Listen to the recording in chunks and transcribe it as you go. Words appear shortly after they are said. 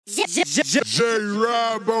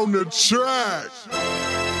J-Rob on the track.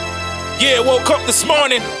 Yeah, woke up this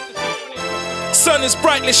morning. Sun is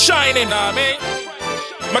brightly shining. Nah, I mean,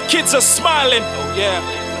 my kids are smiling. Oh yeah,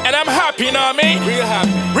 and I'm happy. Nah, I mean, real happy,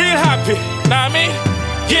 real happy. Nah, I mean,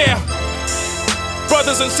 yeah.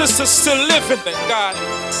 Brothers and sisters still living. Thank God.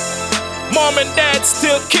 Mom and dad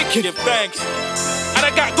still kicking. Give thanks. And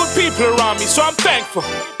I got good people around me, so I'm thankful.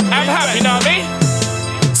 I'm happy. Nah, I mean.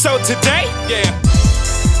 So today, yeah,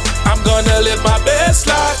 I'm gonna live my best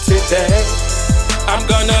life today. I'm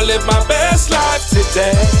gonna live my best life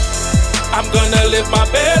today. I'm gonna live my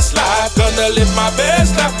best life. Gonna live my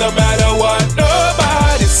best life no matter what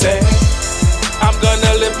nobody say. I'm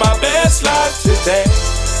gonna live my best life today.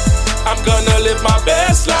 I'm gonna live my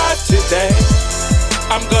best life today.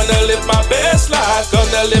 I'm gonna live my best life.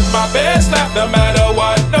 Gonna live my best life no matter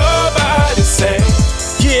what nobody say.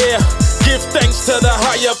 Yeah, give thanks to the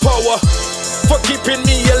higher power for keeping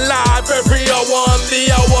me alive every hour on the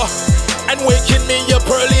hour, and waking me up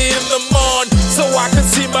early in the morning so I can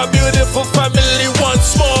see my beautiful family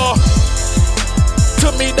once more. To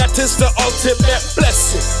me that is the ultimate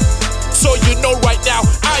blessing. So you know right now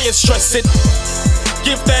I ain't stressing.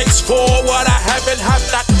 Give thanks for what I have and have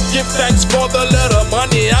not. Give thanks for the little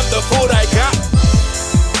money and the food I got.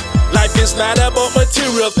 Life is not about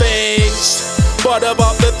material things, but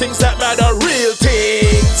about the things that matter, real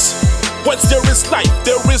things. Once there is life,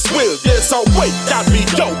 there is will. There's a way, that'll be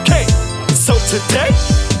okay. So today,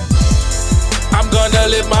 I'm gonna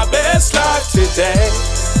live my best life today.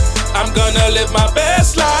 I'm gonna live my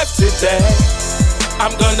best life today.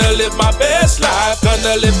 I'm gonna live my best life.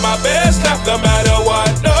 Gonna live my best life no matter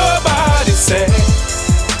what nobody say.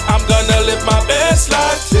 I'm gonna live my best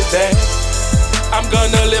life today. I'm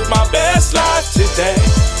gonna live my best life today.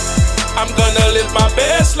 I'm gonna live my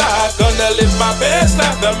best life. Gonna live my best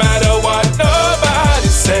life no matter what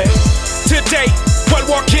nobody say. Today, while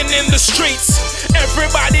walking in the streets,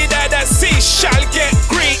 everybody that I see shall get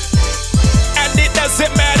greet. And it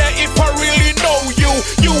doesn't matter if I really know you.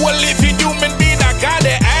 You a living human being, I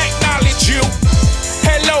gotta acknowledge you.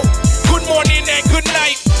 Hello, good morning and good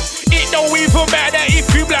night. It don't even matter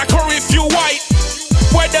if you black or if you white.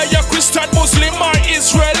 Whether you're Christian, Muslim or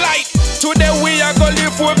Israelite, today we are gonna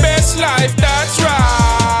live our best life, that's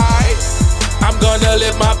right. I'm gonna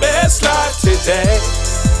live my best life today.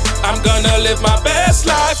 I'm gonna live my best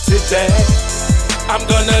life today. I'm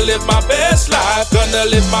gonna live my best life. Gonna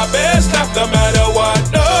live my best life no matter what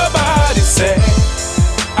nobody say.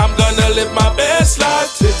 I'm gonna live my best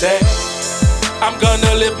life today. I'm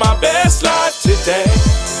gonna live my best life today.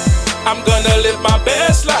 I'm gonna live my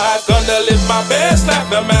best life. Gonna live my best life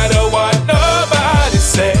no matter what nobody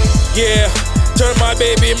say. Yeah, turn my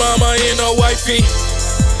baby mama in a wifey.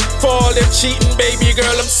 For all them cheating, baby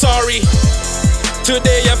girl, I'm sorry.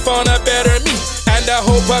 Today I found a better me, and I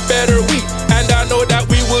hope a better we, and I know that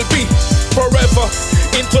we will be forever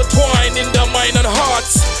intertwined in the mind and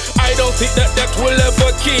hearts. I don't think that will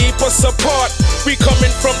ever keep us apart. We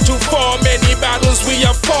coming from too far, many battles we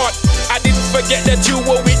have fought. I didn't forget that you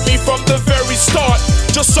were with me from the very start.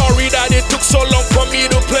 Just sorry that it took so long for me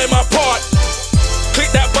to play my part.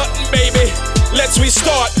 Click that button, baby, let's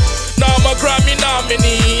restart. Now I'm a Grammy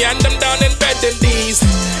nominee, and I'm down in bed in these.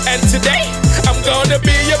 And today, I'm gonna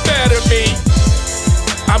be a better me.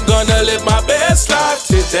 I'm gonna live my best life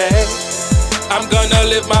today. I'm gonna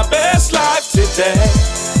live my best life today.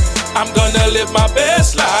 I'm gonna live my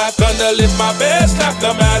best life. Gonna live my best life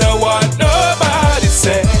no matter what nobody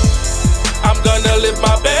say. I'm gonna live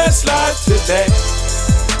my best life today.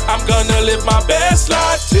 I'm gonna live my best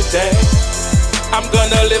life today. I'm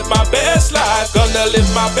gonna live my best life. Gonna live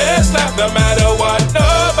my best life no matter what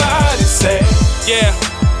nobody say. Yeah,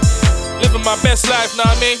 living my best life, know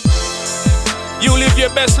what I mean? You live your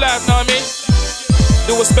best life, know what I mean?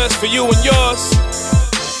 Do what's best for you and yours.